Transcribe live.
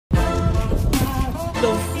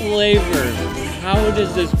the flavor. How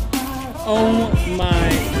does this? Oh my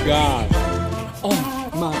gosh. Oh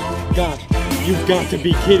my gosh. You've got to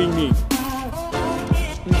be kidding me.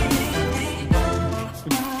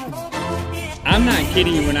 I'm not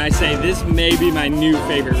kidding you when I say this may be my new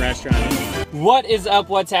favorite restaurant. What is up?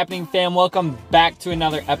 What's happening, fam? Welcome back to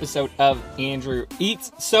another episode of Andrew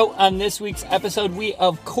Eats. So on this week's episode, we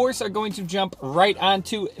of course are going to jump right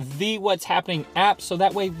onto the What's Happening app so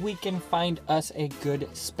that way we can find us a good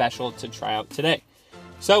special to try out today.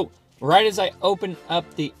 So right as I open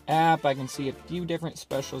up the app, I can see a few different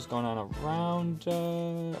specials going on around.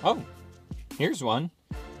 Oh, here's one.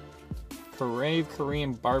 Korave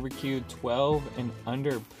Korean BBQ 12 and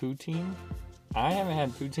under Poutine. I haven't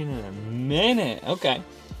had Poutine in a minute. Okay,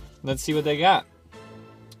 let's see what they got.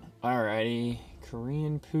 Alrighty,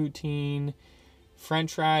 Korean Poutine,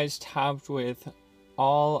 French fries topped with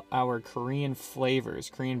all our Korean flavors.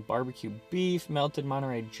 Korean barbecue beef, melted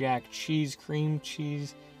Monterey Jack cheese, cream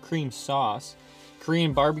sauce,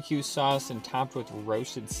 Korean barbecue sauce, and topped with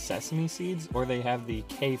roasted sesame seeds. Or they have the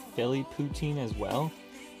K-Philly Poutine as well.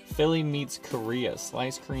 Philly meets Korea,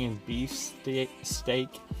 sliced Korean beef steak,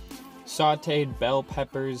 sauteed bell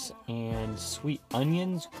peppers and sweet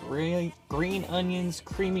onions, green onions,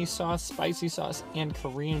 creamy sauce, spicy sauce, and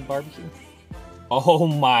Korean barbecue. Oh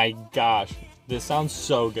my gosh, this sounds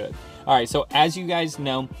so good. All right, so as you guys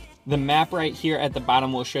know, the map right here at the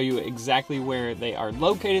bottom will show you exactly where they are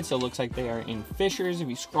located. So it looks like they are in Fishers. If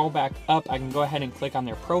you scroll back up, I can go ahead and click on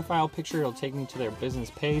their profile picture. It'll take me to their business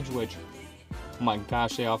page, which, oh my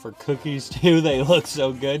gosh, they offer cookies too. They look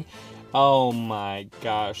so good. Oh my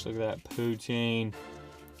gosh, look at that poutine.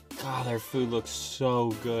 God, their food looks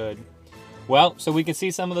so good. Well, so we can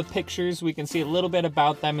see some of the pictures, we can see a little bit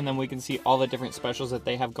about them, and then we can see all the different specials that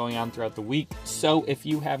they have going on throughout the week. So if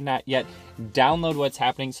you have not yet, download What's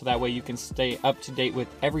Happening so that way you can stay up to date with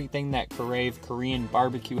everything that Korave Korean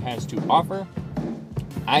BBQ has to offer.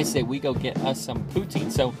 I say we go get us some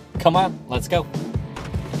poutine. So come on, let's go.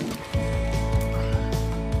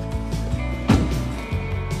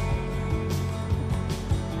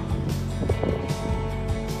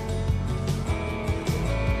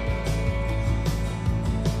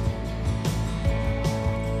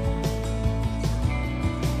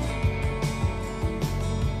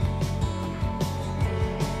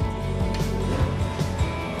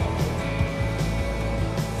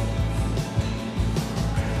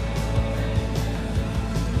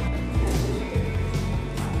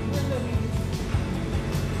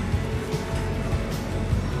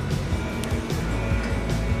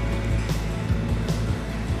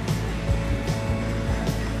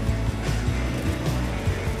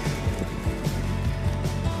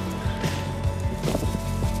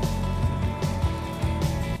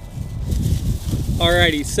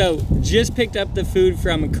 Alrighty, so just picked up the food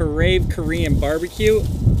from Korave Korean BBQ.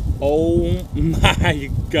 Oh my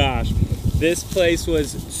gosh, this place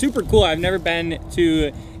was super cool. I've never been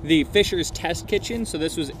to the Fisher's Test Kitchen, so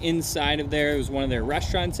this was inside of there. It was one of their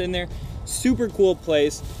restaurants in there. Super cool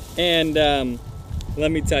place, and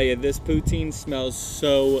let me tell you, this poutine smells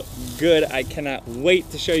so good. I cannot wait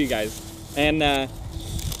to show you guys. And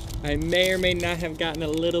I may or may not have gotten a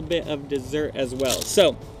little bit of dessert as well.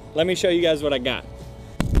 So let me show you guys what I got.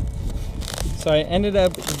 So I ended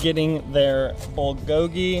up getting their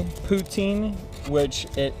bulgogi poutine, which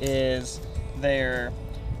it is their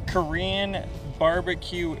Korean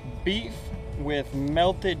barbecue beef with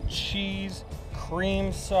melted cheese,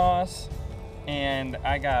 cream sauce, and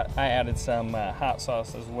I added some hot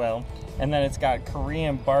sauce as well. And then it's got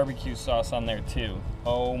Korean barbecue sauce on there too.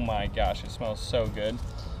 Oh my gosh, it smells so good.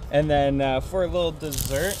 And then for a little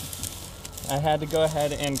dessert, I had to go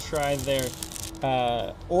ahead and try their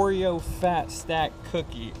Oreo fat stack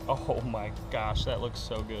cookie. Oh my gosh, that looks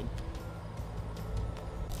so good.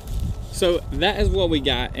 So that is what we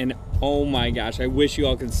got, and oh my gosh, I wish you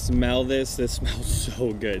all could smell this. This smells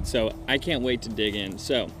so good. So I can't wait to dig in.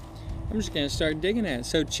 So I'm just gonna start digging at it.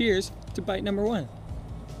 So cheers to bite number one.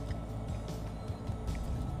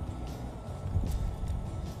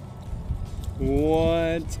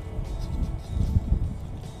 What?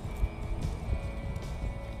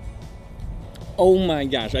 Oh my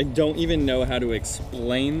gosh, I don't even know how to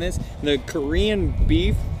explain this. The Korean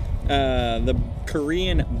beef, the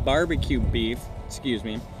Korean barbecue beef, excuse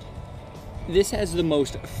me, this has the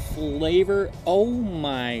most flavor. Oh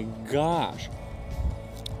my gosh.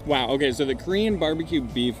 Wow, okay, so the Korean barbecue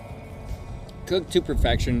beef, cooked to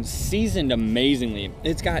perfection, seasoned amazingly.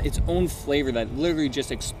 It's got its own flavor that literally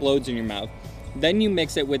just explodes in your mouth. Then you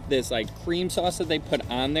mix it with this like cream sauce that they put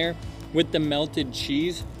on there with the melted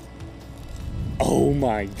cheese. Oh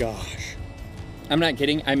my gosh. I'm not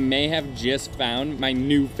kidding, I may have just found my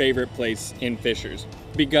new favorite place in Fishers,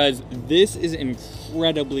 because this is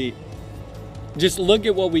incredibly, just look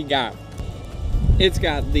at what we got. It's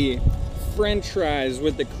got the French fries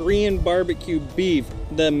with the Korean barbecue beef,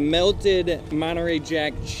 the melted Monterey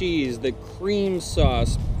Jack cheese, the cream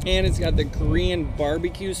sauce, and it's got the Korean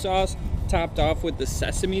barbecue sauce topped off with the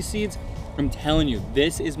sesame seeds. I'm telling you,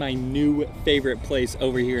 this is my new favorite place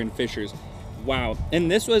over here in Fishers. Wow.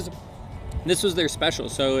 And this was their special.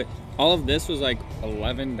 So all of this was like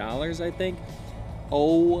 $11, I think.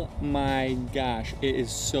 Oh my gosh, it is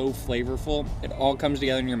so flavorful. It all comes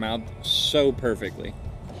together in your mouth so perfectly.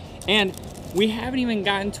 And we haven't even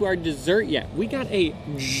gotten to our dessert yet. We got a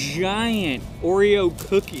giant Oreo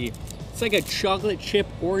cookie. It's like a chocolate chip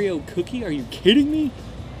Oreo cookie. Are you kidding me?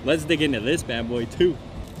 Let's dig into this bad boy too.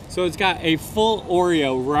 So it's got a full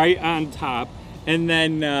Oreo right on top. And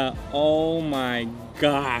then, oh my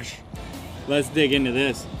gosh. Let's dig into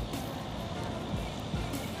this.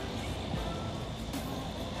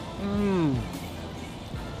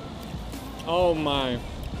 Oh my.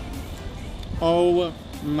 Oh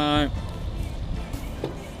my.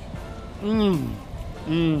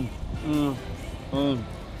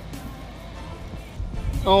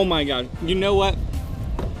 Oh my God. You know what?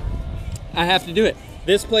 I have to do it.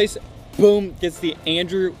 This place, boom, gets the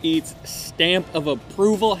Andrew Eats stamp of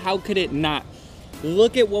approval. How could it not?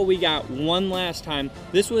 Look at what we got one last time.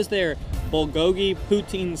 This was their bulgogi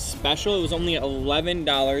poutine special. It was only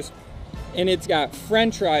 $11. And it's got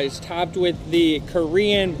French fries topped with the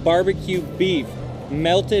Korean barbecue beef,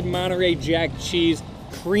 melted Monterey Jack cheese,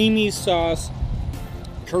 creamy sauce,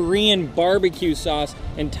 Korean barbecue sauce,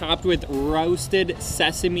 and topped with roasted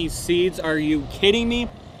sesame seeds. Are you kidding me?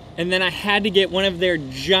 And then I had to get one of their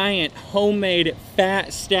giant homemade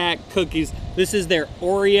fat stack cookies. This is their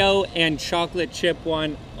Oreo and chocolate chip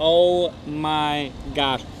one. Oh my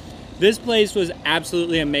gosh. This place was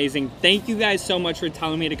absolutely amazing. Thank you guys so much for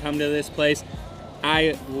telling me to come to this place.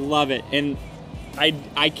 I love it. And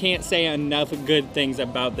I can't say enough good things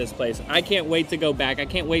about this place. I can't wait to go back. I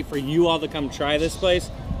can't wait for you all to come try this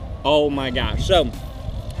place. Oh my gosh. So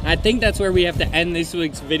I think that's where we have to end this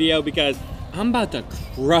week's video, because I'm about to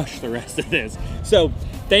crush the rest of this. So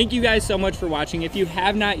thank you guys so much for watching. If you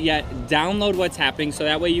have not yet, download What's Happening so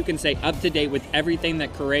that way you can stay up to date with everything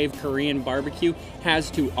that Korave Korean BBQ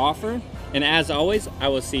has to offer. And as always, I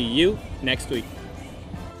will see you next week.